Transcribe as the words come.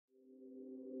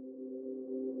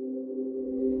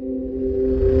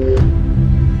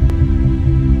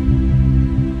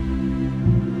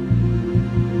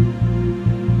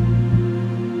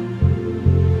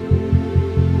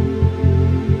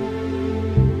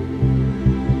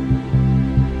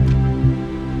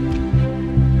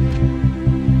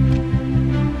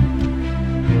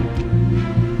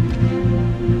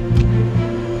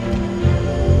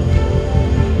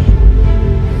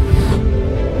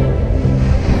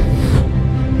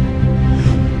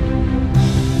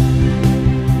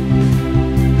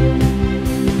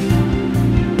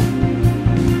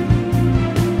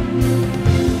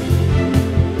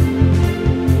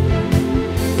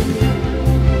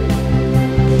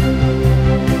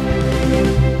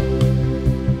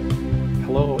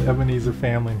Ebenezer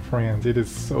family and friends. It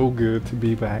is so good to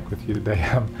be back with you today.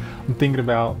 I'm thinking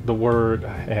about the Word,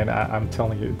 and I'm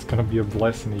telling you, it's going to be a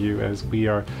blessing to you as we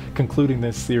are concluding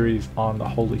this series on the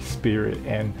Holy Spirit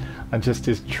and just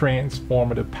His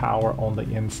transformative power on the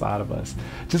inside of us.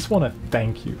 Just want to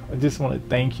thank you. I just want to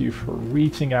thank you for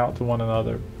reaching out to one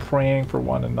another, praying for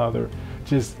one another,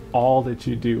 just all that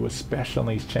you do, especially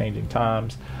in these changing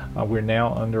times. We're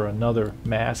now under another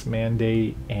mask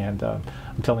mandate, and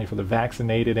I'm telling you, for the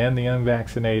vaccinated and the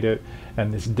unvaccinated,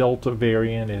 and this Delta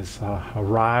variant is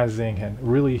rising and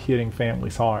really hitting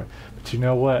families hard. But you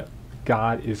know what?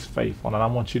 God is faithful, and I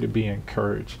want you to be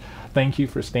encouraged. Thank you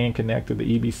for staying connected to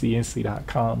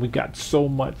ebcnc.com. We've got so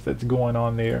much that's going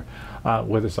on there,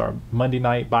 whether it's our Monday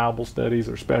night Bible studies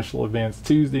or special events,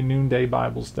 Tuesday noonday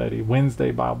Bible study,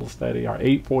 Wednesday Bible study, our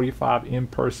 8:45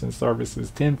 in-person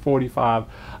services, 10:45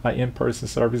 in-person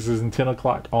services, and 10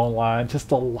 o'clock online.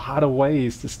 Just a lot of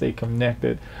ways to stay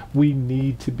connected. We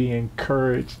need to be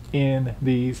encouraged in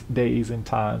these days and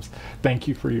times. Thank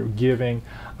you for your giving.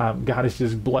 God has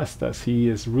just blessed us. He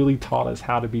has really taught us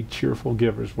how to be cheerful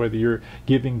givers, whether you're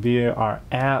giving via our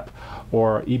app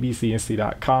or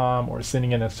ebcnc.com or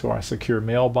sending it to our secure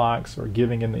mailbox or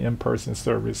giving in the in-person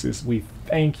services. We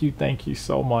thank you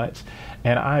so much.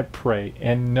 And I pray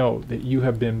and know that you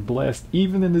have been blessed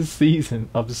even in this season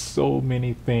of so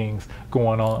many things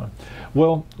going on.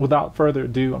 Well, without further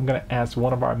ado, I'm going to ask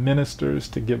one of our ministers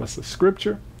to give us a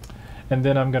scripture. And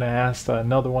then I'm going to ask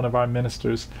another one of our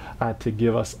ministers to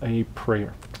give us a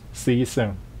prayer. See you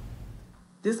soon.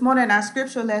 This morning, our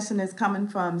scripture lesson is coming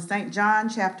from St. John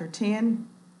chapter 10,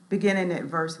 beginning at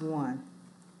verse 1.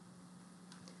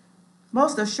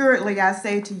 Most assuredly, I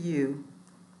say to you,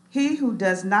 he who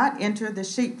does not enter the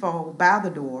sheepfold by the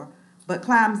door, but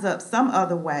climbs up some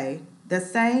other way, the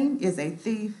same is a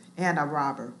thief and a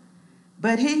robber.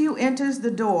 But he who enters by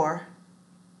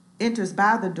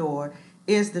the door,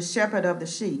 is the shepherd of the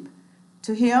sheep.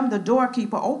 To him the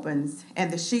doorkeeper opens, and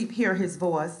the sheep hear his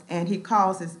voice, and he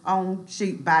calls his own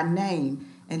sheep by name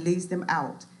and leads them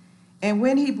out. And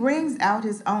when he brings out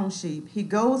his own sheep, he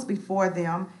goes before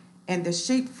them, and the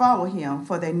sheep follow him,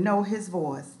 for they know his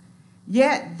voice.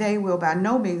 Yet they will by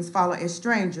no means follow a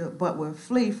stranger, but will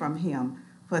flee from him,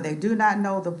 for they do not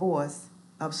know the voice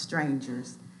of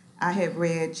strangers. I have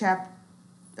read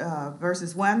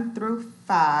verses 1 through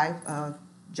 5 of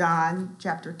John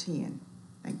chapter 10.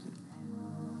 Thank you.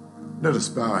 Let us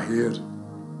bow our head.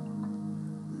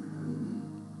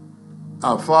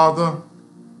 Our Father,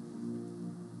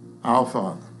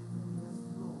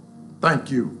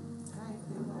 thank you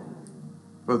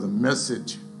for the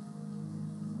message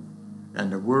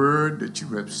and the word that you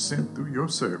have sent through your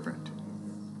servant.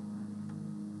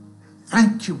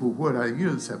 Thank you for what our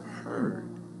ears have heard,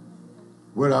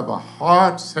 what our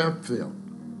hearts have felt.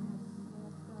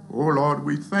 Oh, Lord,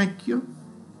 we thank you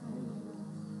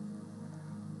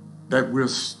that we're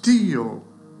still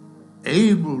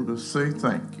able to say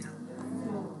thank you.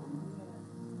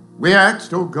 We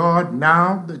ask, oh God,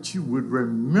 now that you would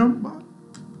remember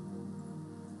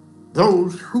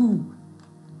those who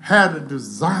had a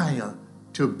desire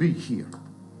to be here,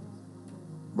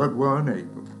 but were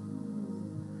unable.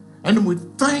 And we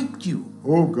thank you,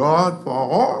 oh God, for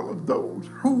all of those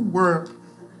who were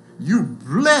you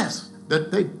blessed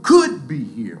that they could be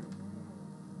here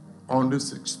on this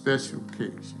special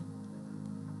occasion.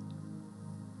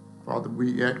 Father,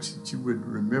 we ask that you would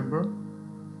remember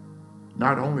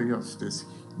not only us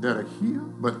that are here,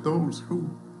 but those who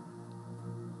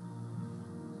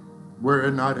were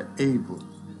not able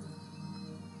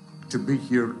to be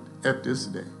here at this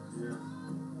day.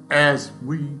 As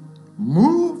we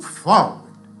move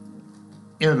forward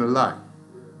in life,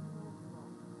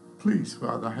 please,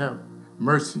 Father, have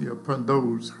mercy upon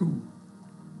those who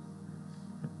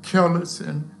are careless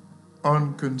and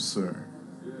unconcerned,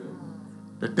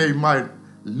 that they might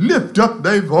lift up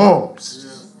their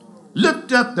voice,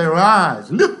 lift up their eyes,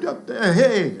 lift up their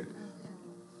head,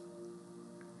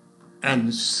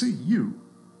 and see you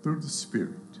through the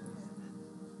Spirit.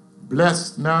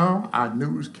 Bless now our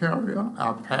news carrier,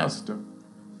 our pastor,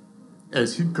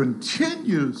 as he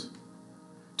continues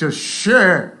to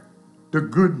share the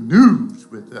good news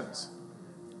with us.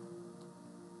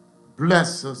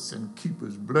 Bless us and keep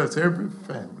us. Bless every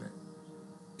family,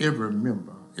 every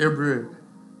member, every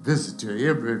visitor,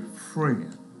 every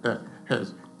friend that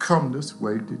has come this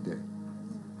way today.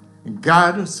 And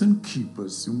guide us and keep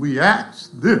us. And we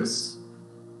ask this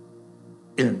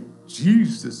in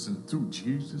Jesus and through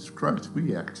Jesus Christ.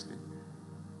 We ask it.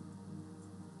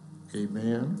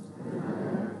 Amen,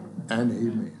 and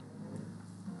amen.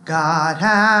 God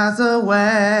has a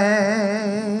way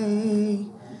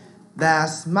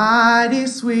that's mighty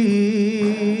sweet.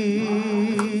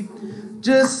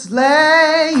 Just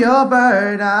lay your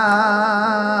burdens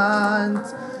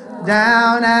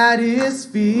down at his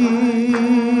feet.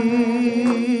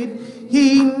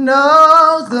 He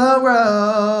knows the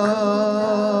road.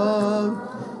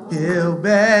 He'll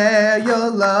bear your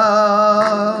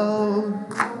load.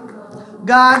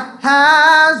 God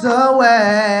has a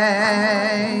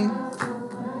way.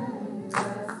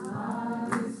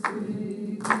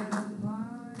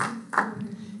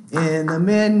 In the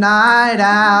midnight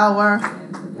hour,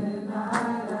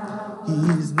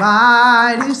 he's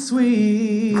mighty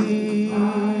sweet.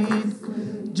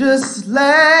 Just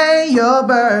lay your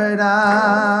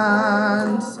burdens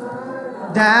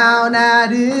down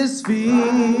at his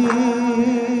feet.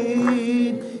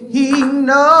 He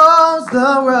knows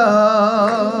the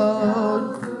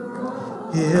road.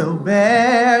 He'll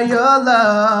bear your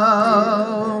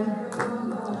load.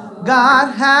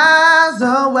 God has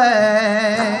a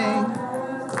way.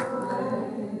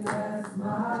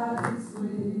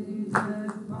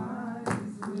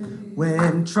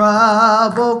 When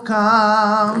trouble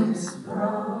comes,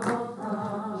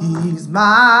 he's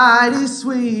mighty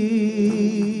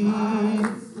sweet.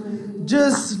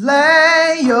 Just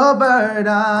lay your burdens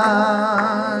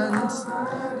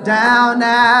down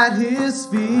at his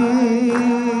feet.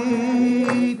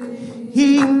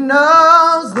 He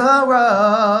knows the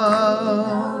road.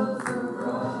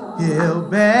 He'll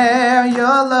bear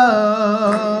your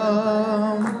load.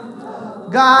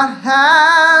 God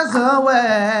has a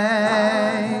way.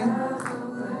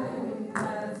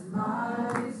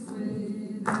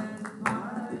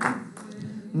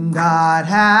 God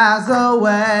has a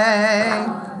way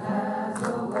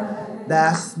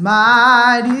that's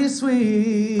mighty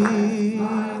sweet.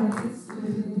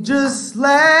 Just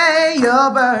lay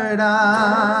your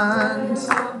burdens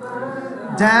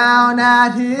down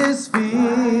at his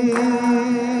feet.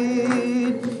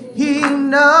 He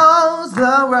knows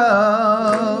the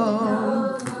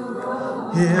road.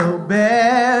 He'll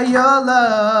bear your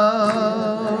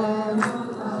load.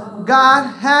 God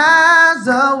has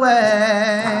a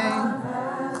way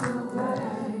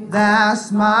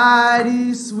that's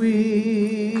mighty sweet.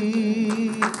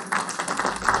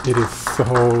 It is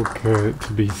so good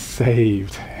to be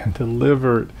saved and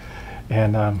delivered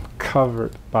and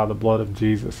covered by the blood of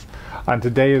Jesus.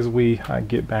 Today, as we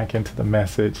get back into the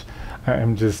message, I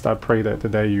pray that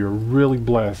today you're really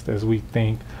blessed as we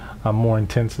think more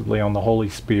intensively on the Holy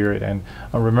Spirit. And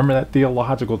remember that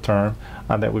theological term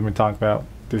that we've been talking about.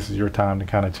 This is your time to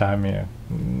kind of chime in.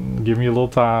 Give me a little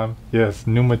time. Yes,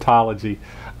 pneumatology.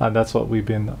 That's what we've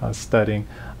been studying.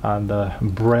 The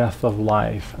breath of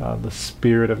life, the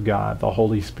Spirit of God, the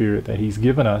Holy Spirit that He's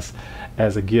given us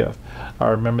as a gift.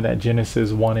 Remember that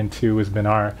Genesis 1 and 2 has been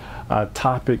our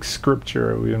topic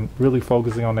scripture. We've been really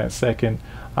focusing on that second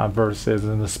verse says,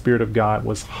 and the Spirit of God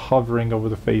was hovering over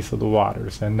the face of the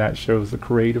waters. And that shows the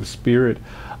creative Spirit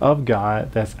of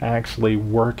God that's actually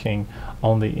working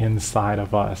on the inside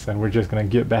of us. And we're just going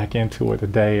to get back into it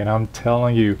today. And I'm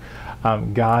telling you,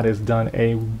 God has done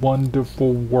a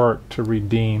wonderful work to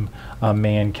redeem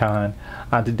mankind.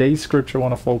 Today's scripture I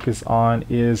want to focus on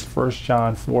is 1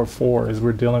 John 4:4, as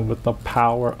we're dealing with the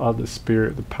power of the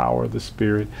Spirit, the power of the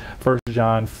Spirit. 1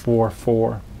 John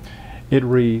 4:4. It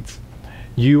reads,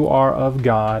 "You are of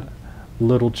God,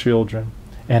 little children,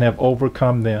 and have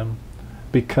overcome them,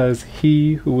 because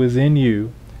he who is in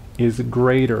you is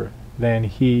greater than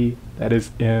he that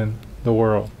is in the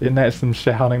world." Isn't that some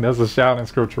shouting? That's a shouting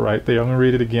scripture right there. I'm going to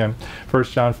read it again.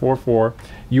 1 John 4:4.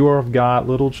 "You are of God,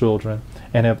 little children,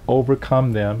 and have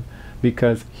overcome them,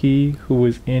 because he who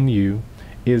is in you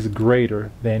is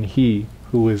greater than he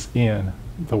who is in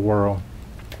the world."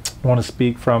 I want to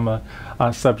speak from a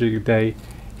subject today.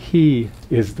 He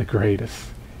is the greatest.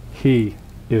 He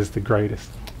is the greatest.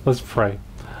 Let's pray.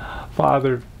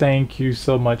 Father, thank you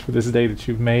so much for this day that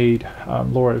you've made.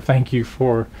 Lord, thank you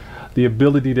for the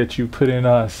ability that you put in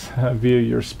us via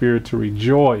your Spirit to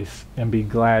rejoice and be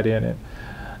glad in it.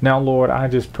 Now, Lord, I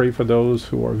just pray for those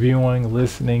who are viewing,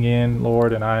 listening in,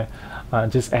 Lord, and I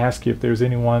just ask you if there's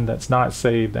anyone that's not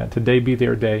saved, that today be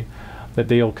their day, that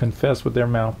they'll confess with their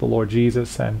mouth the Lord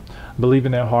Jesus and believe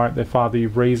in their heart that, Father,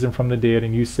 you've raised them from the dead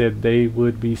and you said they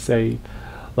would be saved.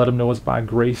 Let them know it's by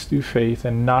grace through faith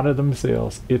and not of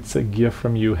themselves. It's a gift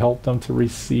from you. Help them to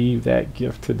receive that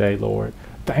gift today, Lord.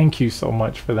 Thank you so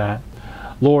much for that.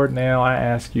 Lord, now I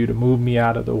ask you to move me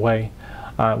out of the way.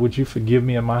 Would you forgive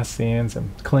me of my sins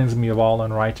and cleanse me of all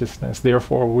unrighteousness?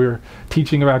 Therefore, we're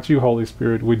teaching about you, Holy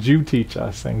Spirit. Would you teach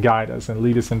us and guide us and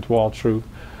lead us into all truth?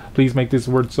 Please make this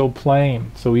word so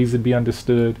plain, so easy to be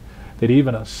understood, that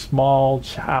even a small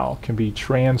child can be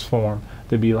transformed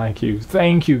to be like you.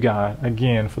 Thank you, God,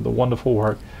 again, for the wonderful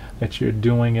work that you're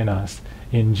doing in us.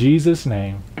 In Jesus'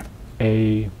 name,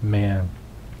 amen.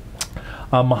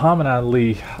 Muhammad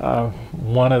Ali,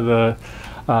 one of the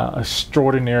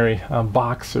extraordinary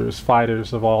boxers,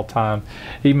 fighters of all time,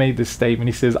 he made this statement.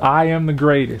 He says, "I am the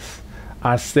greatest.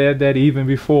 I said that even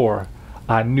before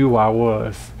I knew I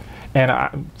was."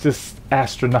 And just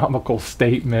astronomical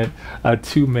statement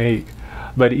to make.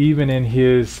 But even in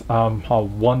his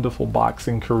wonderful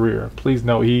boxing career, please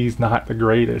know he's not the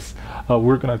greatest.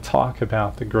 We're going to talk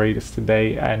about the greatest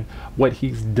today and what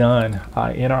he's done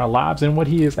in our lives and what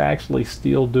he is actually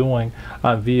still doing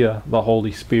via the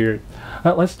Holy Spirit.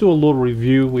 Let's do a little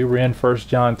review. We were in 1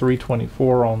 John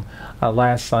 3:24 on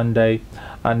last Sunday.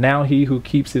 Now he who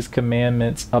keeps his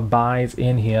commandments abides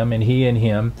in him, and he in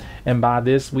him. And by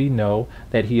this we know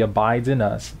that he abides in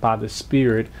us, by the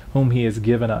Spirit whom he has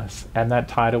given us. And that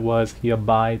title was, He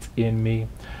Abides in Me.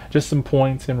 Just some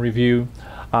points in review.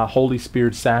 Holy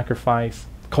Spirit sacrifice,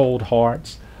 cold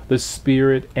hearts, the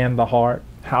Spirit and the heart.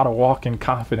 How to walk in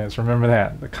confidence. Remember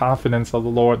that. The confidence of the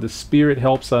Lord. The Spirit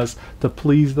helps us to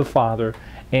please the Father,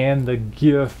 and the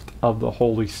gift of the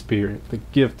Holy Spirit. The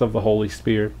gift of the Holy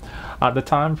Spirit. The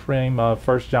time frame of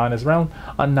 1 John is around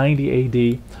 90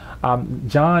 AD.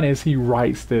 John, as he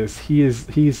writes this, he's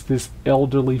this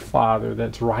elderly father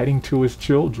that's writing to his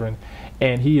children,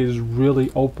 and he is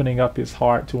really opening up his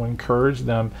heart to encourage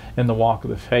them in the walk of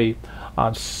the faith.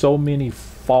 So many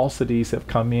falsities have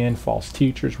come in, false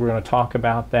teachers, we're going to talk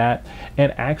about that,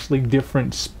 and actually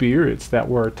different spirits that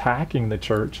were attacking the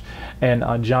church. And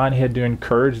John had to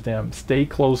encourage them, stay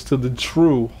close to the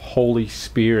true Holy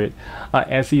Spirit.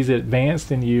 As he's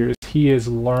advanced in years, he has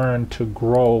learned to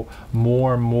grow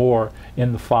more and more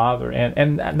in the Father.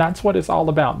 And that's what it's all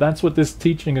about. That's what this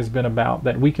teaching has been about,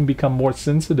 that we can become more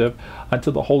sensitive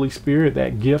to the Holy Spirit,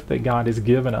 that gift that God has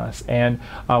given us. And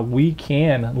we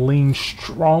can lean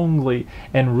strongly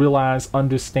and realize,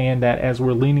 understand that as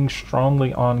we're leaning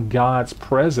strongly on God's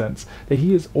presence, that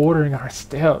He is ordering our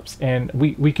steps. And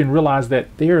we can realize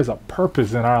that there is a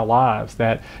purpose in our lives,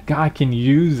 that God can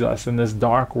use us in this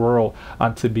dark world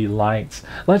to be lights.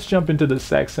 Let's jump into this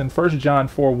section. 1 John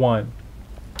 4:1.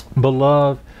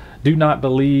 Beloved, do not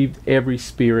believe every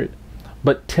spirit,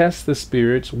 but test the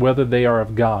spirits whether they are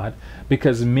of God,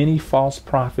 because many false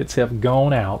prophets have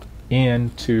gone out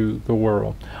into the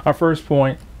world. Our first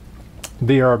point,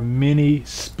 there are many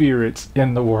spirits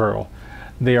in the world.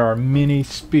 There are many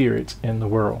spirits in the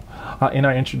world. In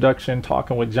our introduction,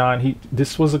 talking with John,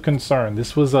 this was a concern.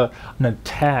 This was an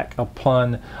attack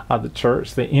upon the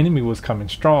church. The enemy was coming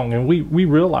strong, and we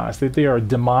realized that there are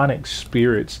demonic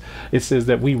spirits. It says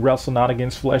that we wrestle not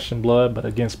against flesh and blood, but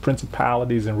against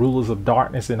principalities and rulers of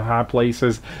darkness in high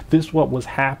places. This is what was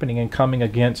happening and coming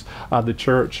against the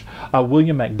church.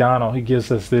 William MacDonald, he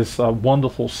gives us this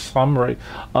wonderful summary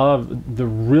of the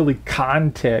really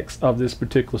context of this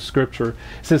particular scripture.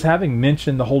 It says, having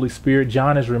mentioned the Holy Spirit,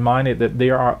 John is reminded that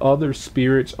there are other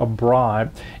spirits abroad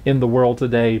in the world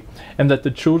today, and that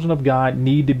the children of God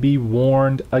need to be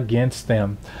warned against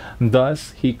them.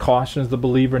 Thus, he cautions the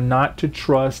believer not to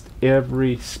trust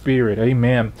every spirit.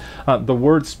 Amen. The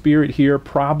word spirit here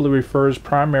probably refers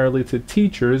primarily to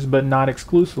teachers, but not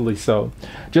exclusively so.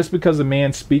 Just because a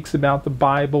man speaks about the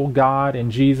Bible, God,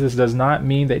 and Jesus does not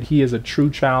mean that he is a true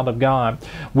child of God.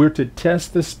 We're to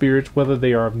test the spirits whether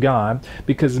they are of God,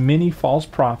 because many false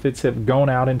prophets have gone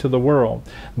out into the world.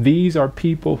 These are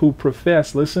people who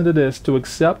profess, listen to this, to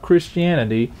accept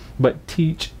Christianity, but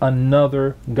teach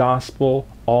another gospel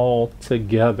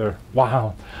altogether.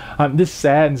 Wow. This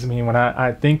saddens me when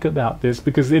I think about this,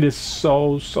 because it is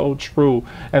so true.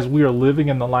 As we are living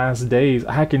in the last days,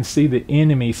 I can see the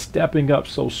enemy stepping up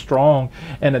so strong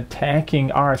and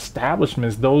attacking our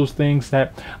establishments, those things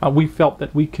that we felt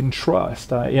that we can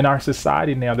trust. In our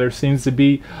society now, there seems to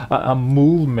be a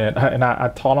movement, and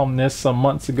I taught on this some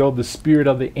months ago, the spirit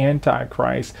of the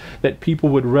Antichrist, that people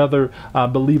would rather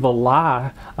believe a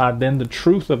lie than the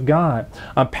truth of God.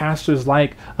 Pastors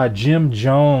like Jim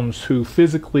Jones, who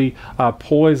physically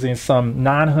poisoned some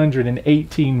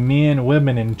 918 men,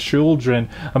 women, and children.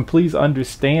 Please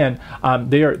understand,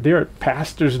 there are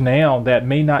pastors now that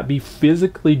may not be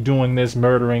physically doing this,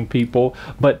 murdering people,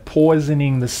 but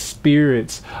poisoning the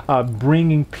spirits,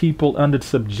 bringing people under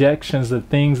subjections to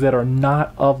things that are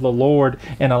not of the Lord,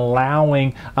 and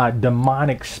allowing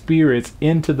demonic spirits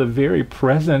into the very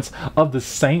presence of the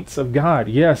saints of God.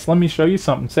 Yes, let me show you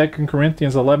something. 2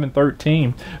 Corinthians 11:13.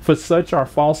 For such are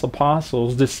false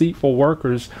apostles, deceitful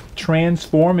workers,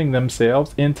 transforming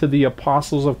themselves into the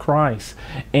apostles of Christ.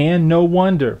 And no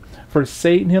wonder, For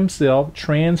Satan himself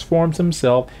transforms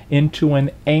himself into an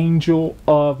angel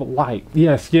of light.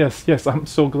 Yes, yes, yes. I'm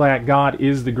so glad God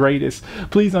is the greatest.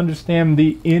 Please understand,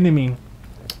 the enemy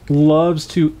loves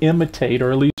to imitate,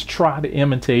 or at least try to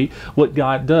imitate, what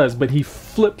God does, but he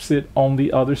flips it on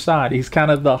the other side. He's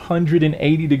kind of the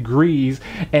 180 degrees,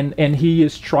 and he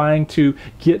is trying to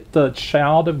get the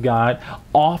child of God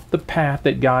off the path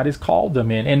that God has called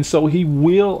them in. And so he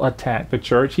will attack the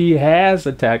church. He has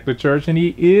attacked the church, and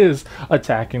he is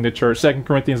attacking the church. 2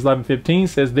 Corinthians 11:15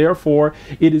 says, therefore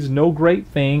it is no great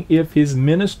thing if his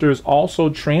ministers also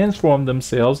transform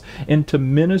themselves into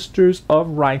ministers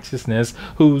of righteousness,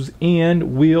 whose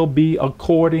end will be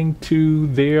according to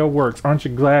their works. Aren't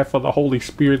you glad for the Holy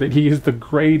Spirit that he is the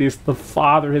greatest? The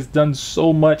Father has done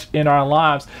so much in our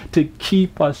lives to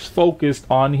keep us focused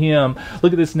on him.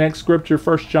 Look at this next scripture,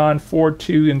 1 John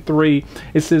 4:2-3.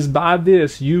 It says, by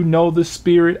this you know the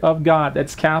Spirit of God.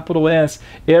 That's capital S.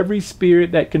 Every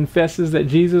spirit that confesses that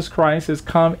Jesus Christ has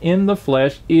come in the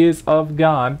flesh is of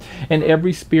God, and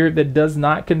every spirit that does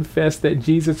not confess that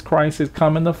Jesus Christ has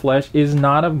come in the flesh is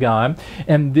not of God.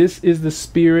 And this is the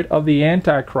spirit of the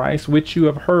Antichrist, which you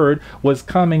have heard was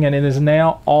coming, and it is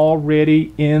now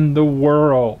already in the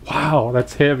world. Wow,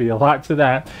 that's heavy. A lot to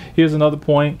that. Here's another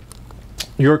point.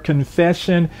 Your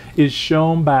confession is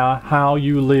shown by how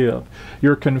you live.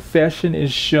 Your confession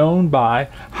is shown by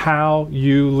how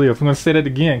you live. I'm going to say that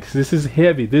again because this is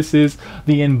heavy. This is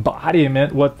the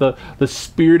embodiment, what the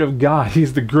Spirit of God,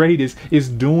 he's the greatest, is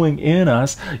doing in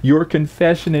us. Your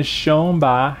confession is shown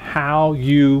by how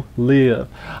you live.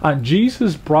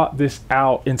 Jesus brought this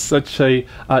out in such a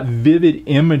vivid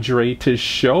imagery to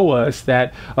show us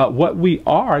that what we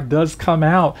are does come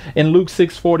out. In Luke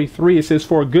 6:43, it says,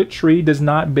 for a good tree does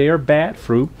not bear bad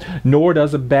fruit, nor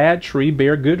does a bad tree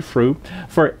bear good fruit.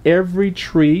 For every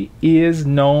tree is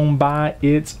known by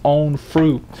its own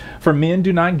fruit. For men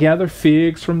do not gather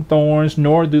figs from thorns,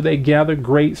 nor do they gather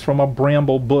grapes from a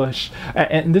bramble bush.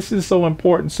 And this is so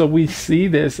important. So we see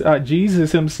this.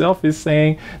 Jesus himself is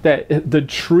saying that the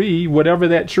tree, whatever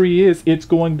that tree is, it's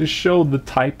going to show the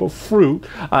type of fruit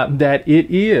that it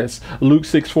is. Luke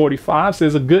 6:45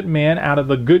 says, a good man out of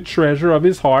the good treasure of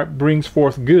his heart brings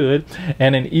forth good,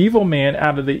 and an evil man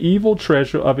out of the evil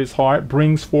treasure of his heart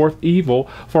brings forth evil,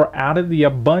 for out of the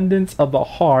abundance of the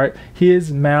heart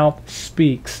his mouth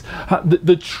speaks.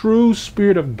 The true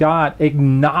Spirit of God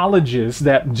acknowledges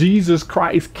that Jesus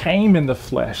Christ came in the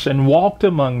flesh and walked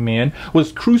among men,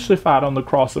 was crucified on the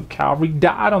cross of Calvary,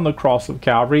 died on the cross of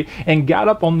Calvary, and got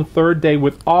up on the third day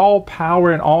with all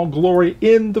power and all glory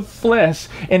in the flesh,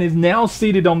 and is now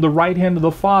seated on the right hand of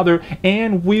the Father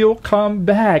and will come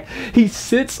back. He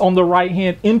sits on the right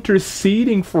hand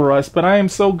interceding for us, but I am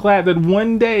so glad that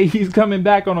one day he's coming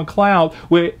back on a cloud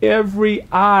where every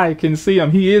eye can see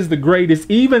him. He is the greatest.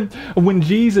 Even when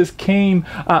Jesus came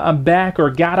back, or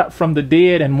got up from the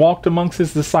dead and walked amongst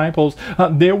his disciples,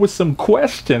 there were some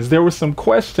questions. There were some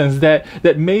questions that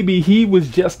maybe he was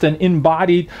just an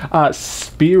embodied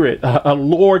spirit, a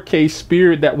lowercase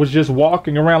spirit that was just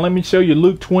walking around. Let me show you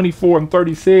Luke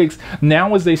 24:36.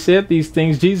 Now as they said these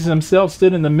things, Jesus himself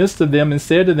stood in the midst of them and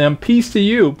said to them, peace to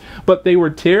you. But they were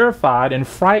terrified and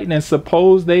frightened and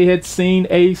supposed they had seen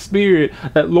a spirit.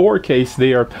 That lowercase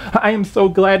there. I am so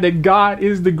glad that God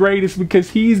is the greatest,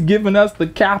 because he's given us the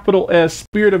capital S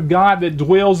Spirit of God that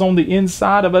dwells on the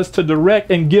inside of us to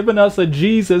direct, and given us a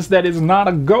Jesus that is not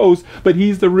a ghost, but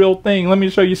he's the real thing. Let me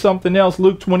show you something else.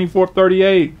 Luke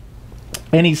 24:38.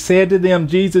 And he said to them,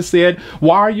 Jesus said,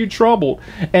 why are you troubled?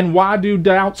 And why do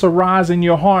doubts arise in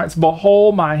your hearts?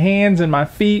 Behold my hands and my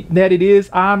feet, that it is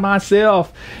I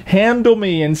myself. Handle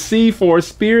me and see, for a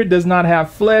spirit does not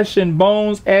have flesh and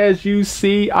bones, as you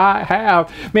see I have.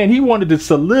 Man, he wanted to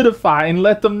solidify and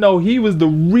let them know he was the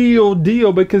real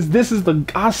deal, because this is the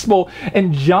gospel.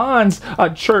 And John's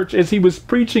church, as he was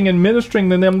preaching and ministering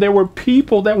to them, there were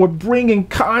people that were bringing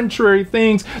contrary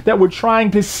things, that were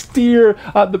trying to steer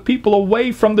the people away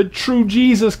from the true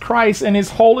Jesus Christ and his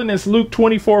holiness. Luke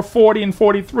 24:40 and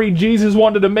 43. Jesus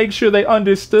wanted to make sure they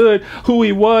understood who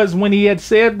he was. When he had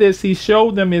said this, he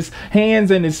showed them his hands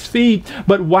and his feet.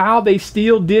 But while they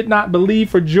still did not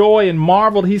believe for joy and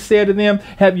marveled, he said to them,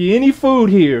 have you any food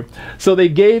here? So they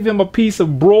gave him a piece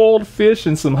of broiled fish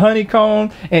and some honeycomb,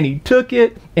 and he took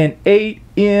it and ate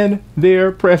in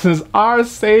their presence. Our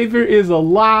Savior is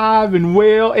alive and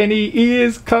well, and he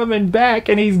is coming back,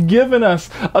 and he's given us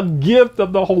a gift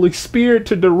of the Holy Spirit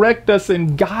to direct us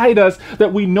and guide us,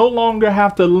 that we no longer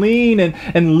have to lean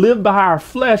and live by our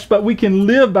flesh, but we can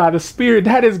live by the Spirit.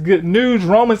 That is good news.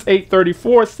 Romans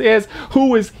 8:34 says,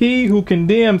 who is he who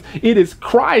condemns? It is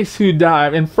Christ who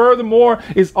died, and furthermore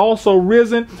is also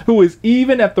risen, who is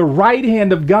even at the right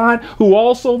hand of God, who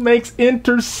also makes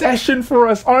intercession for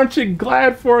us. Aren't you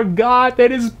glad for a God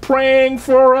that is praying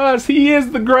for us? He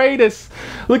is the greatest.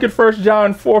 Look at 1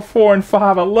 John 4:4 and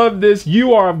 5. I love this.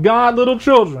 You are of God, little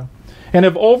children, and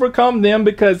have overcome them,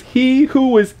 because he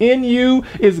who is in you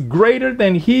is greater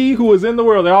than he who is in the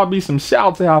world. There ought to be some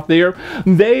shouts out there.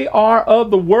 They are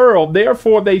of the world,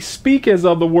 therefore they speak as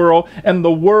of the world, and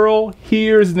the world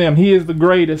hears them. He is the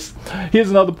greatest. Here's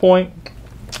another point.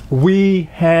 We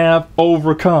have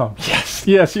overcome.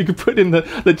 Yes, you can put in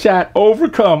the chat,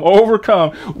 overcome.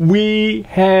 We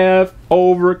have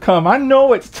overcome. I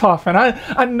know it's tough, and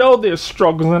I know there's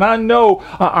struggles, and I know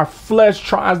our flesh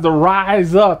tries to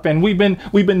rise up, and we've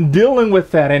been dealing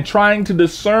with that and trying to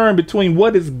discern between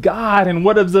what is God and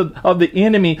what is of the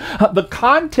enemy. The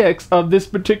context of this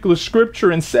particular scripture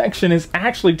and section is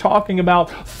actually talking about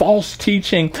false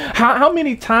teaching. How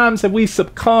many times have we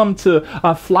succumbed to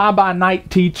fly-by-night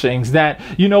teachings that,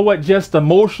 you know what, just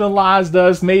emotionalized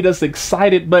us, made us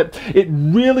excited, but it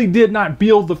really did not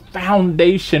build the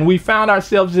foundation. We found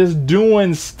ourselves just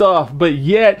doing stuff, but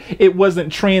yet it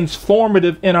wasn't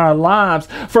transformative in our lives.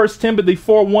 1 Timothy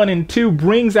 4:1-2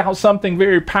 brings out something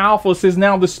very powerful. It says,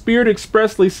 now the Spirit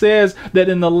expressly says that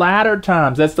in the latter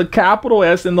times, that's the capital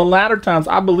S, in the latter times,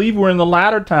 I believe we're in the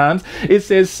latter times, it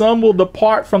says some will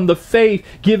depart from the faith,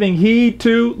 giving heed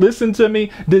to, listen to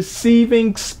me,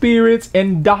 deceiving spirits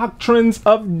and doctrines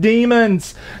of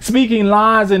demons, speaking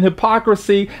lies and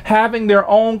hypocrisy, having their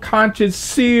own conscience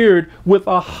seared with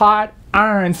a hot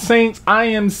iron. Saints, I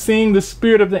am seeing the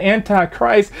spirit of the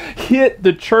Antichrist hit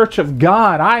the church of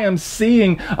God. I am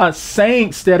seeing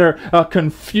saints that are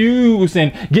confused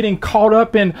and getting caught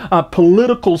up in a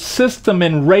political system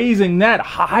and raising that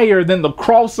higher than the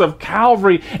cross of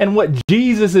Calvary and what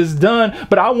Jesus has done.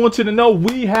 But I want you to know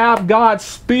we have God's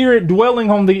Spirit dwelling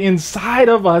on the inside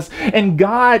of us, and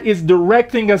God is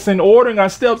directing us and ordering our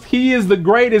steps. He is the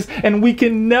greatest, and we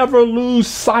can never lose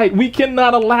sight. We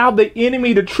cannot allow the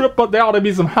enemy to trip up. There ought to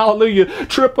be some hallelujah,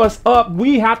 trip us up.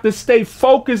 We have to stay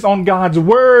focused on God's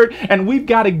word, and we've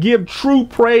got to give true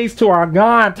praise to our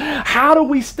God. How do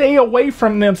we stay away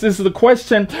from them? This is the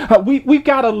question. We've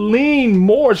got to lean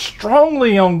more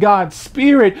strongly on God's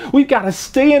Spirit. We've got to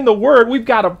stay in the word. We've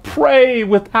got to pray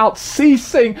without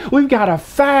ceasing. We've got to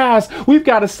fast. We've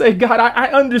got to say, God, I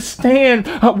understand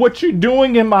what you're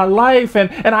doing in my life,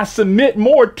 and I submit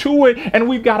more to it, and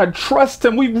we've got to trust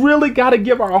him. We've really got to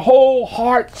give our whole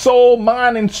heart, soul,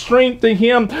 mind, and strength to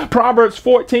him. Proverbs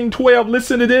 14:12.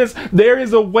 Listen to this. There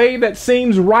is a way that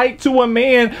seems right to a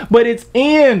man, but its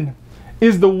end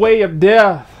is the way of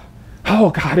death. Oh,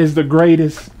 God is the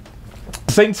greatest.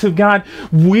 Saints of God,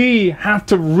 we have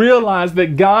to realize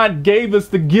that God gave us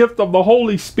the gift of the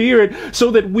Holy Spirit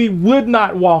so that we would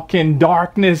not walk in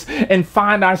darkness and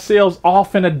find ourselves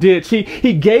off in a ditch.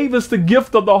 He gave us the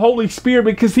gift of the Holy Spirit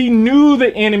because he knew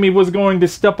the enemy was going to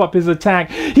step up his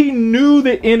attack. He knew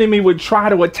the enemy would try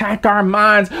to attack our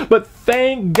minds, but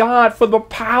thank God for the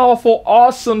powerful,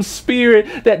 awesome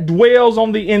Spirit that dwells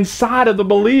on the inside of the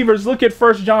believers. Look at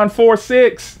 1 John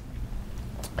 4:6.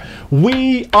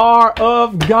 We are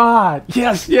of God.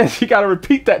 Yes, you got to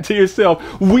repeat that to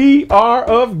yourself. We are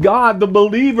of God. The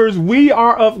believers, we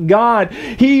are of God.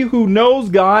 He who knows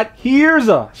God hears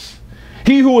us.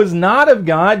 He who is not of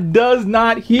God does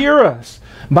not hear us.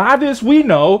 By this we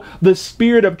know the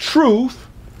spirit of truth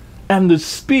and the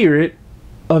spirit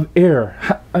of error.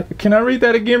 Can I read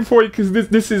that again for you? Because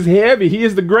this is heavy. He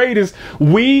is the greatest.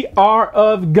 We are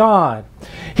of God.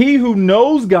 He who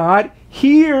knows God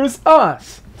hears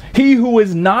us. He who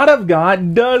is not of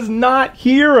God does not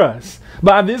hear us.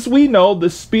 By this we know the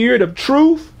spirit of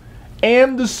truth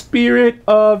and the spirit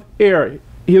of error.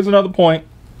 Here's another point.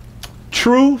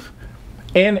 Truth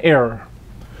and error.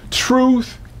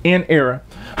 Truth and error.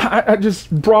 I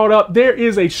just brought up, there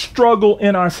is a struggle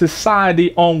in our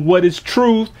society on what is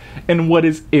truth and what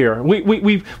is error.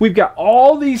 We've got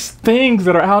all these things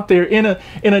that are out there in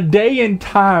a day and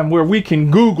time where we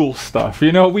can Google stuff,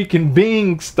 we can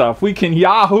Bing stuff, we can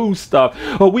Yahoo stuff,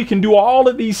 or we can do all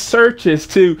of these searches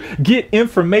to get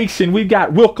information. We've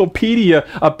got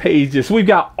Wikipedia pages. We've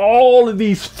got all of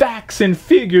these facts and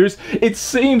figures. It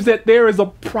seems that there is a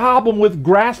problem with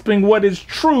grasping what is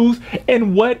truth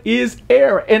and what is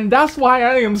error. And that's why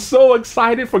I am so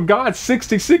excited for God's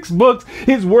 66 books,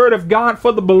 his word of God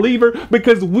for the believer,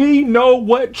 because we know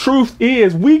what truth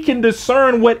is. We can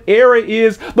discern what error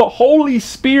is. The Holy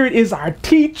Spirit is our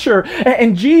teacher.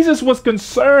 And Jesus was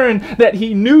concerned that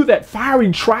he knew that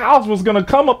fiery trials was going to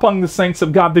come upon the saints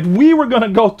of God, that we were going to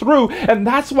go through. And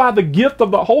that's why the gift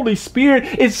of the Holy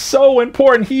Spirit is so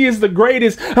important. He is the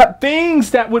greatest.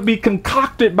 Things that would be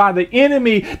concocted by the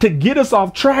enemy to get us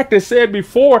off track, as said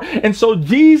before. And so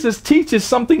Jesus teaches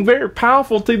something very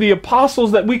powerful to the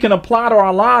apostles that we can apply to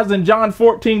our lives in John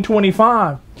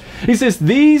 14:25. He says,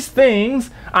 "These things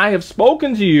I have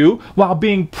spoken to you while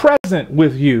being present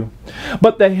with you.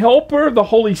 But the Helper, the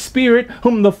Holy Spirit,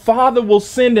 whom the Father will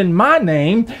send in my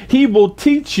name, he will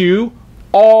teach you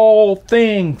all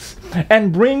things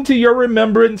and bring to your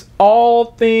remembrance all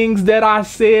things that I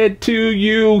said to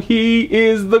you." He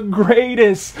is the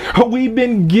greatest. We've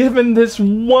been given this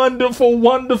wonderful,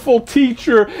 wonderful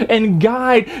teacher and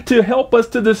guide to help us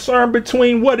to discern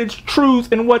between what is truth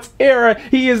and what's error.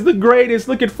 He is the greatest.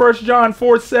 Look at 1 John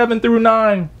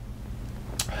 4:7-9.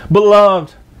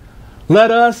 "Beloved,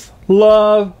 let us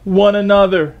love one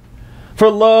another. For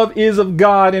love is of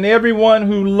God, and everyone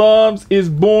who loves is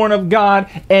born of God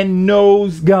and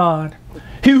knows God.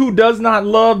 He who does not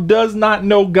love does not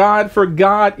know God, for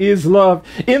God is love.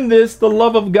 In this, the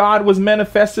love of God was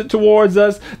manifested towards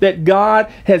us, that God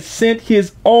has sent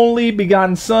his only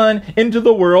begotten Son into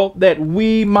the world that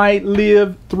we might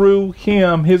live through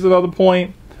him." Here's another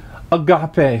point.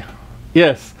 Agape.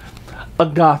 Yes,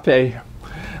 agape.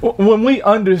 When we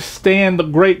understand the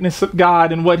greatness of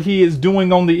God and what he is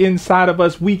doing on the inside of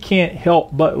us, we can't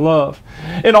help but love.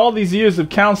 In all these years of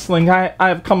counseling, I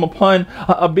have come upon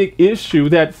a big issue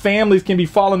that families can be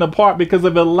falling apart because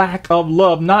of a lack of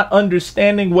love, not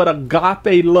understanding what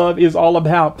agape love is all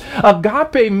about.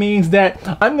 Agape means that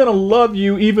I'm going to love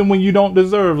you even when you don't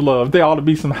deserve love. There ought to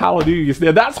be some hallelujahs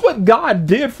there. That's what God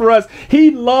did for us.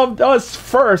 He loved us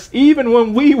first, even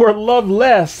when we were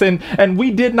loveless and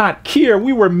we did not care.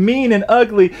 We were mean and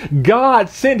ugly. God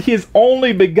sent his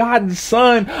only begotten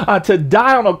Son to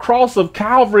die on a cross of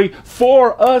Calvary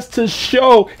for us to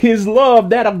show his love,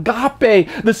 that agape.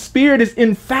 The Spirit is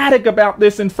emphatic about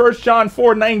this in 1 John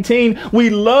 4:19. We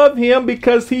love him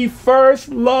because he first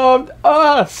loved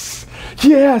us.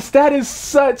 Yes, that is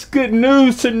such good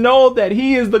news to know that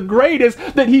he is the greatest,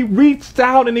 that he reached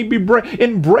out and he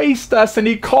embraced us and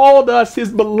he called us his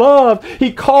beloved.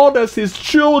 He called us his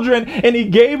children, and he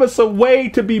gave us a way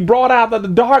to be brought out of the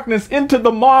darkness into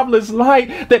the marvelous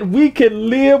light, that we can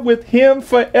live with him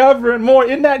forever and more.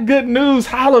 Isn't that good news?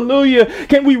 Hallelujah.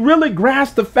 Can we really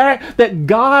grasp the fact that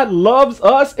God loves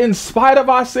us in spite of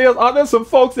ourselves? Are there some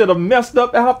folks that have messed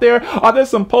up out there? Are there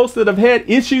some folks that have had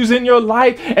issues in your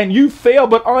life and you fail,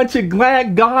 but aren't you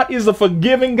glad God is a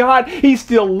forgiving God? He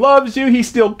still loves you. He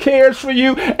still cares for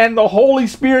you, and the Holy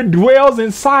Spirit dwells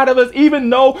inside of us even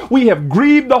though we have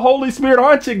grieved the Holy Spirit.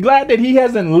 Aren't you glad that he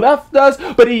hasn't left us,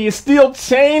 but he is still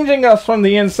changing us from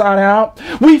the inside out?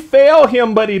 We fail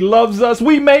him, but he loves us.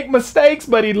 We make mistakes,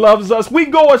 but he loves us. We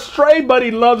go astray, but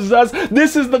he loves us.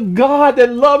 This is the God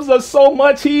that loves us so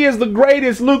much. He is the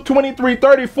greatest. Luke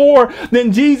 23:34.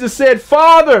 Then Jesus said,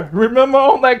 "Father," remember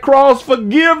on that cross,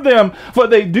 "forgive them, for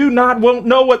they won't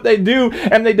know what they do."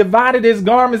 And they divided his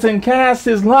garments and cast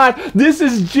his lot. This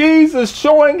is Jesus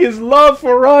showing his love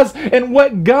for us and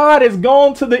what God has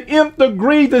gone to the nth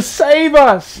degree to save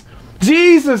us.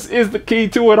 Jesus is the key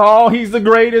to it all. He's the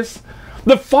greatest.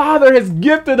 The Father has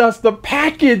gifted us the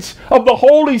package of the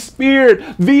Holy Spirit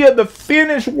via the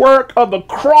finished work of the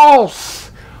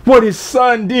cross, what his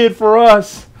Son did for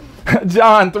us.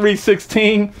 John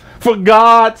 3:16, "For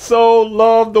God so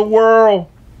loved the world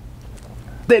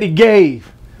that he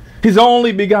gave his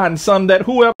only begotten Son, that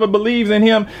whoever believes in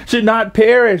him should not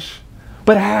perish,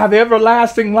 but have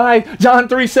everlasting life." John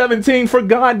 3:17, "For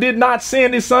God did not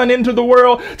send his Son into the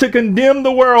world to condemn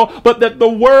the world, but that the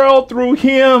world through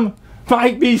him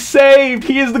might be saved."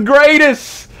 He is the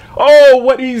greatest. Oh,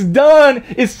 what he's done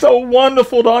is so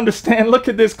wonderful to understand. Look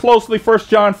at this closely. 1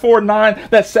 John 4:9,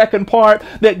 that second part,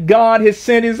 that God has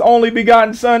sent his only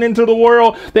begotten Son into the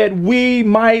world that we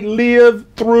might live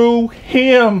through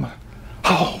him.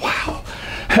 Oh, wow.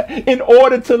 In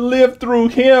order to live through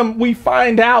him, we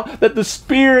find out that the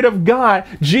Spirit of God,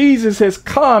 Jesus, has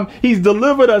come. He's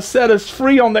delivered us, set us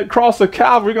free on that cross of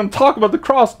Calvary. We're going to talk about the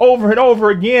cross over and over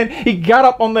again. He got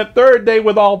up on that third day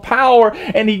with all power,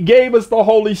 and he gave us the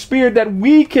Holy Spirit that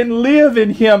we can live in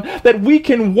him, that we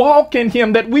can walk in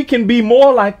him, that we can be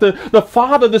more like the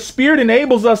Father. The Spirit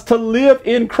enables us to live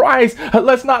in Christ.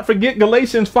 Let's not forget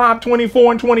Galatians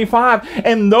 5:24 and 25.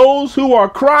 "And those who are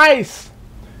Christ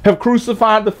have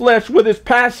crucified the flesh with its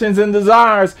passions and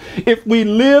desires. If we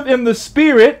live in the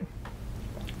Spirit,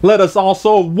 let us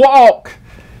also walk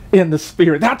in the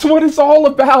Spirit. That's what it's all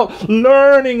about.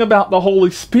 Learning about the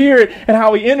Holy Spirit and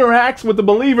how He interacts with the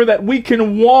believer, that we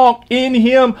can walk in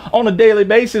Him on a daily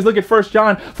basis. Look at 1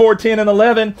 John 4:10 and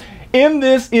 11. In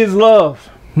this is love.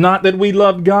 Not that we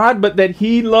loved God, but that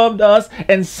He loved us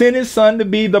and sent His Son to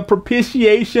be the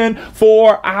propitiation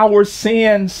for our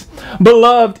sins.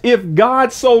 Beloved, if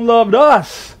God so loved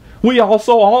us, we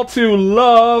also ought to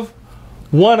love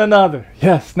one another.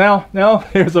 Yes, now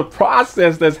there's a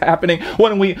process that's happening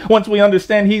once we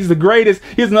understand He's the greatest.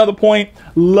 Here's another point: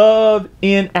 love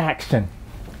in action.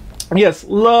 Yes,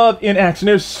 love in action.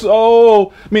 There's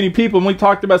so many people, and we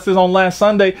talked about this on last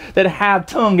Sunday, that have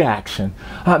tongue action.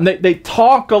 They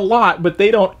talk a lot, but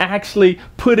they don't actually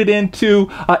put it into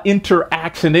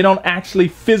interaction. They don't actually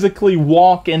physically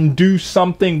walk and do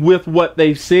something with what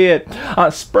they've said.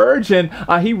 Spurgeon,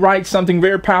 he writes something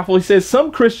very powerful. He says, some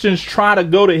Christians try to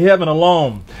go to heaven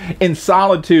alone, in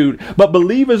solitude, but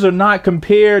believers are not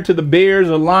compared to the bears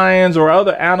or lions or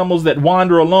other animals that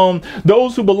wander alone.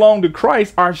 Those who belong to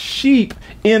Christ are sheep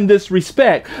in this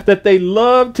respect, that they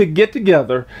love to get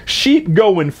together. Sheep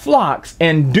go in flocks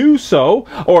and do so,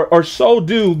 or so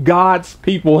do God's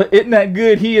people. Isn't that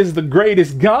good? He is the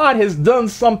greatest. God has done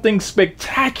something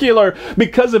spectacular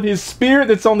because of His Spirit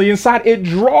that's on the inside. It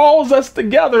draws us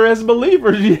together as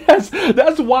believers. Yes,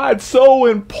 that's why it's so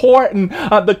important,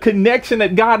 the connection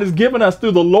that God has given us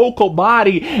through the local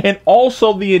body and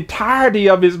also the entirety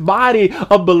of His body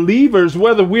of believers,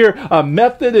 whether we're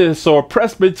Methodists or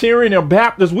Presbyterian or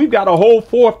Baptist. We've got to hold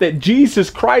forth that Jesus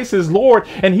Christ is Lord,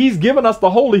 and He's given us the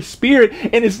Holy Spirit,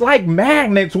 and it's like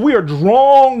magnets. We are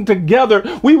drawn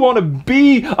together. We want to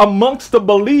be amongst the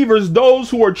believers, those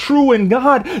who are true in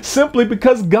God, simply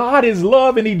because God is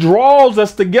love and He draws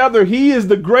us together. He is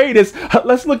the greatest.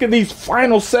 Let's look at these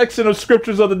final section of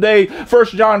scriptures of the day. 1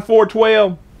 John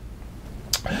 4:12.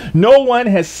 No one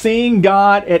has seen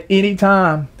God at any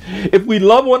time. If we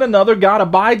love one another, God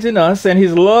abides in us, and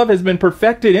His love has been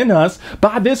perfected in us.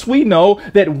 By this we know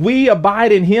that we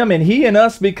abide in Him and He in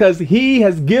us, because He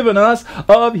has given us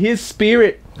of His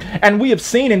Spirit. And we have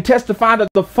seen and testified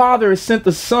that the Father has sent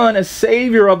the Son as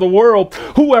Savior of the world.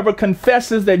 Whoever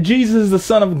confesses that Jesus is the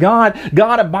Son of God,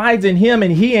 God abides in Him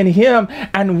and He in Him.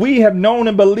 And we have known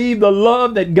and believed the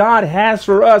love that God has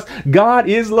for us. God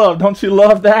is love. Don't you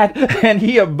love that? And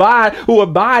who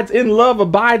abides in love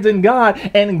abides in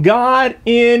God, and God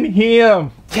in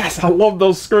Him. Yes, I love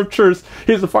those scriptures.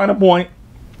 Here's the final point: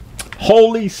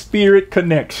 Holy Spirit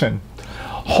connection.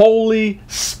 Holy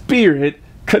Spirit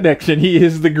connection. He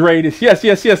is the greatest. Yes.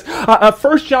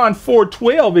 1 John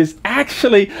 4:12 is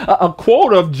actually a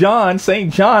quote of John,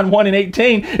 St. John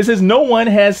 1:18. It says, no one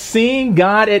has seen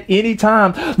God at any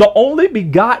time. The only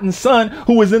begotten Son,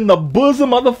 who is in the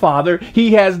bosom of the Father,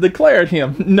 He has declared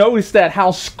Him. Notice that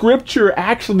how Scripture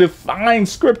actually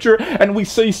defines Scripture, and we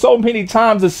see so many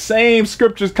times the same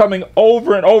scriptures coming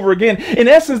over and over again. In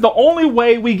essence, the only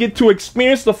way we get to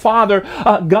experience the Father,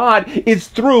 God, is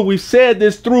through, we've said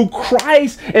this, through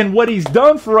Christ and what He's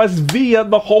done for us via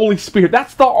the Holy Spirit.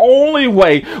 That's the only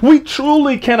way we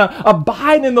truly can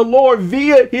abide in the Lord,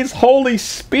 via His Holy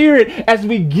Spirit. As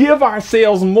we give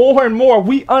ourselves more and more,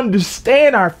 we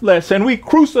understand our flesh and we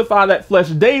crucify that flesh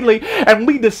daily, and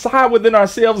we decide within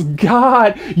ourselves,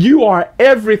 God, You are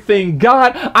everything.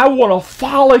 God, I want to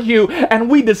follow You. And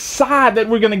we decide that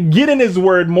we're going to get in His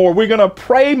Word more. We're going to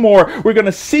pray more. We're going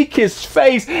to seek His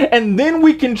face. And then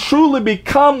we can truly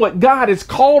become what God has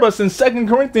called us in 2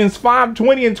 Corinthians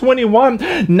 5:20 and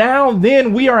 21. Now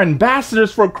then, we are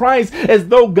ambassadors for Christ, as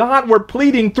though God were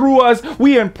pleading through us.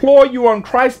 We implore you on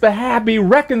Christ's behalf, be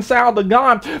reconciled to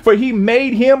God, for He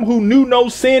made Him who knew no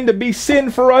sin to be sin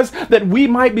for us, that we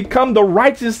might become the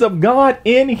righteousness of God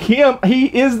in Him. He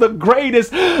is the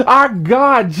greatest. Our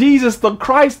God, Jesus the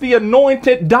Christ, the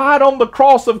anointed, died on the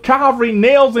cross of Calvary,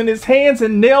 nails in His hands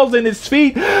and nails in His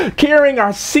feet, carrying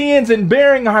our sins and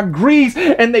bearing our griefs,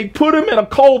 and they put Him in a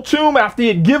cold tomb after He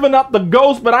had given up the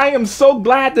ghost. But I am so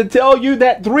glad to tell you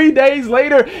that 3 days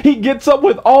later, He gets up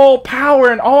with all power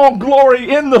and all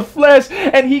glory in the flesh,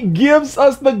 and He gives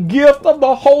us the gift of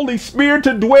the Holy Spirit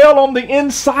to dwell on the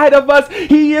inside of us.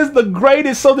 He is the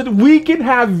greatest, so that we can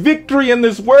have victory in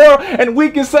this world, and we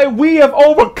can say we have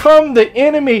overcome the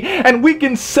enemy, and we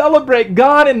can celebrate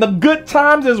God in the good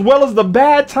times as well as the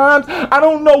bad times. I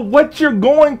don't know what you're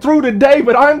going through today,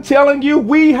 but I'm telling you,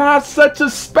 we have such a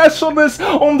specialness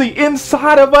on the inside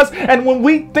inside of us. And when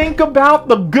we think about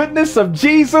the goodness of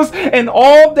Jesus and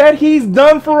all that he's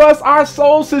done for us, our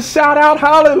souls should shout out,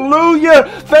 hallelujah.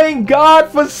 Thank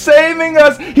God for saving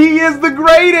us. He is the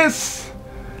greatest.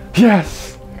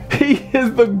 Yes, he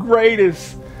is the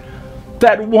greatest.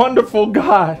 That wonderful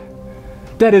God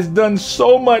that has done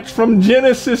so much from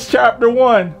Genesis chapter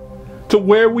 1 to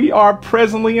where we are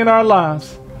presently in our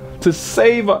lives, to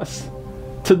save us,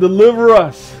 to deliver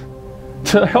us,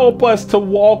 to help us to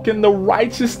walk in the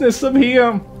righteousness of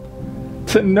him,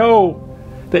 to know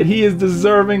that he is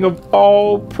deserving of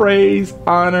all praise,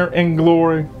 honor, and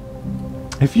glory.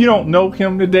 If you don't know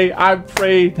him today, I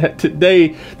pray that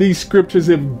today these scriptures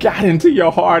have got into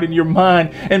your heart and your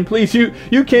mind. And please, you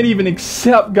can't even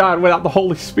accept God without the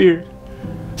Holy Spirit.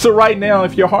 So right now,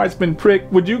 if your heart's been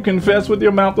pricked, would you confess with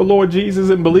your mouth the Lord Jesus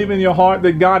and believe in your heart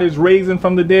that God is raising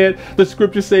from the dead? The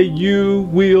scriptures say you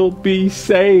will be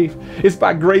saved. It's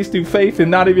by grace through faith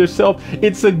and not of yourself.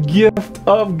 It's a gift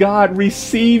of God.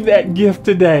 Receive that gift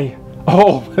today.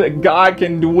 Oh, that God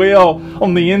can dwell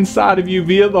on the inside of you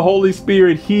via the Holy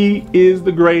Spirit. He is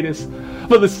the greatest.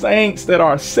 For the saints that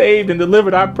are saved and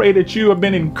delivered, I pray that you have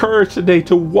been encouraged today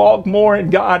to walk more in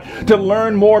God, to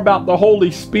learn more about the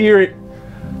Holy Spirit,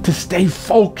 to stay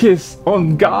focused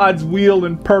on God's will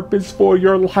and purpose for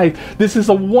your life. This is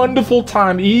a wonderful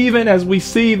time, even as we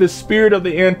see the spirit of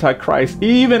the Antichrist,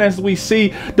 even as we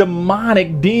see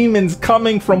demonic demons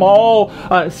coming from all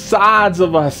sides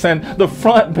of us, and the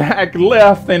front, back,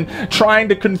 left, and trying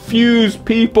to confuse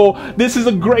people. This is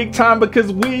a great time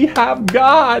because we have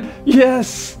God.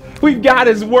 Yes, we've got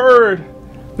his word.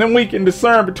 Then we can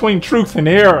discern between truth and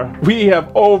error. We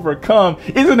have overcome.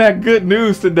 Isn't that good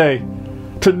news today?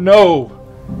 To know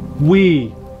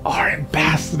we are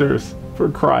ambassadors for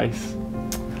Christ.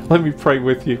 Let me pray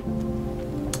with you.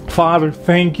 Father,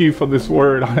 thank you for this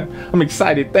word. I'm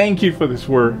excited. Thank you for this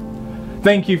word.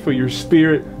 Thank you for your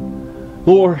spirit.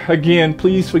 Lord, again,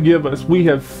 please forgive us. We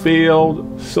have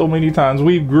failed so many times.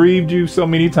 We've grieved you so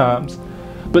many times.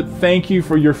 But thank you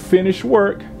for your finished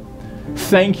work.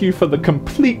 Thank you for the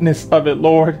completeness of it,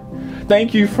 Lord.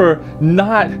 Thank you for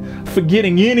not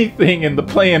forgetting anything in the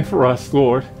plan for us,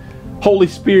 Lord. Holy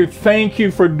Spirit, thank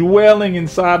you for dwelling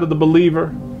inside of the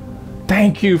believer.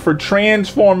 Thank you for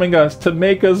transforming us to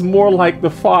make us more like the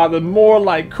Father, more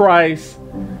like Christ.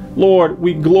 Lord,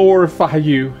 we glorify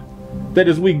you that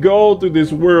as we go through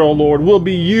this world, Lord, we'll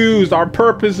be used, our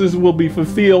purposes will be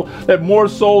fulfilled, that more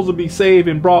souls will be saved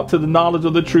and brought to the knowledge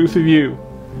of the truth of you.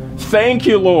 Thank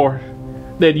you, Lord,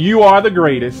 that you are the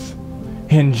greatest.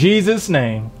 In Jesus'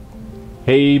 name,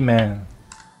 amen.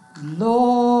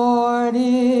 Lord,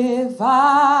 if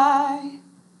I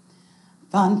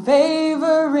find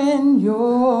favor in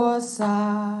your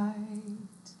sight,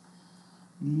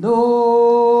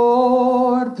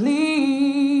 Lord,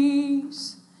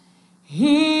 please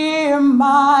hear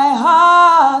my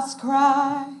heart's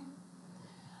cry.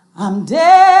 I'm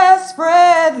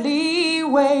desperately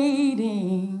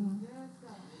waiting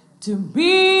to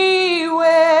be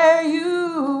where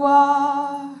you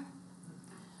are.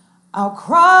 I'll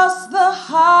cross the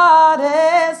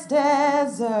hottest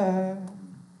desert,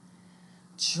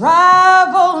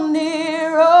 travel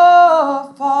near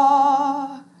or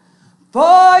far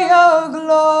for your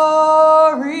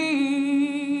glory.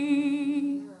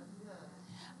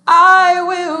 I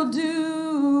will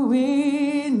do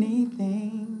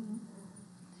anything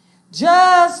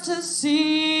just to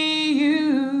see you,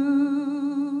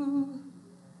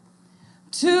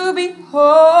 to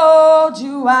behold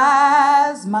you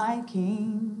as my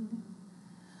King,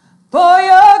 for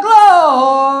your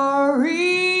glory.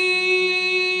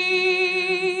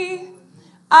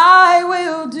 I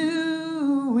will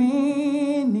do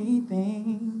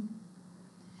anything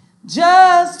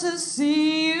just to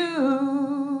see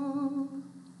you,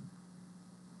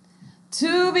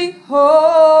 to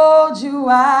behold you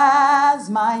as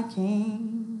my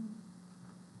King.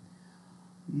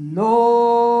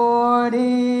 Lord,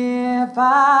 if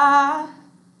I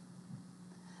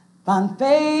find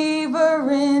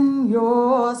favor in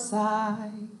your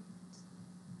sight,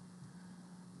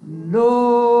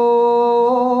 Lord,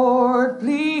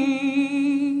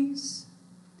 please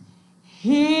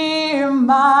hear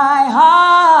my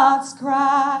heart's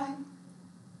cry.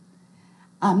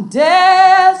 I'm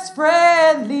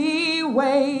desperately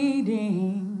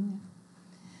waiting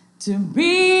to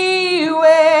be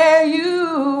where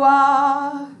you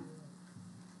are.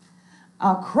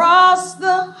 I'll cross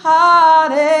the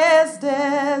hottest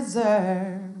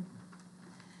desert,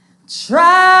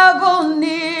 travel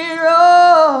near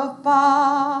or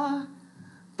far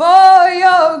for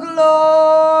your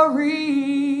glory.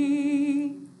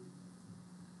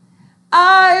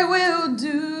 I will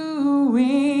do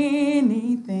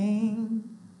anything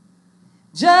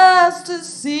just to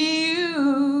see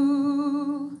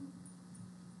you,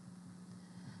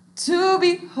 to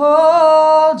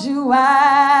behold you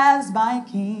as my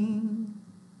King,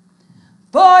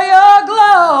 for your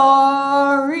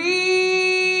glory.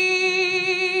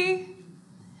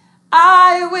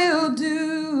 I will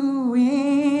do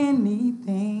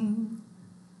anything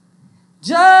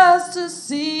just to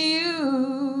see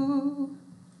you,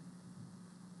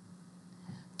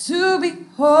 to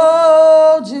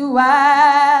behold you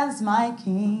as my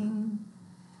King.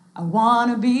 I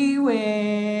want to be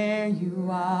where you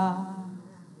are.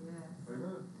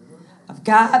 I've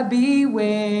got to be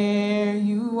where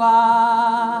you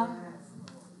are.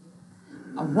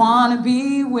 I want to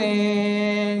be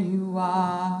where you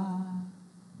are.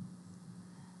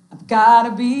 I've got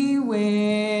to be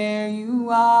where you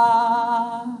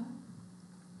are.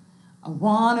 I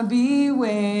want to be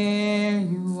where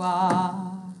you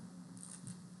are.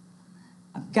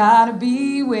 I've got to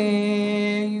be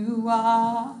where you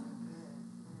are.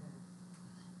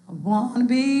 I want to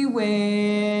be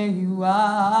where you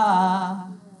are.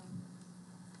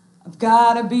 I've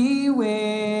got to be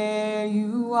where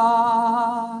you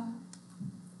are.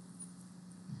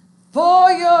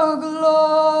 For your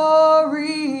glory,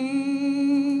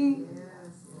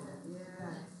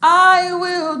 I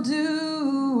will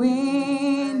do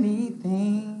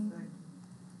anything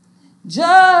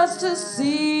just to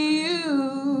see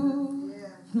you,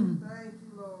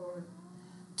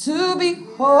 to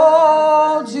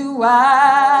behold you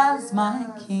as my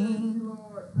King,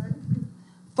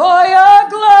 for your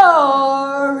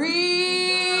glory.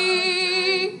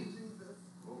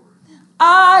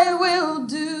 I will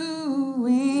do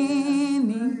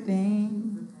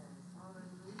anything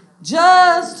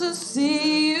just to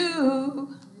see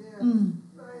you,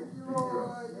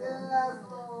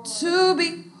 to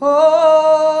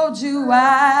behold you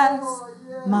as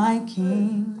my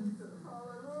King.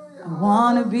 I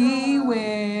want to be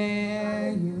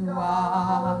where you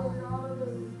are.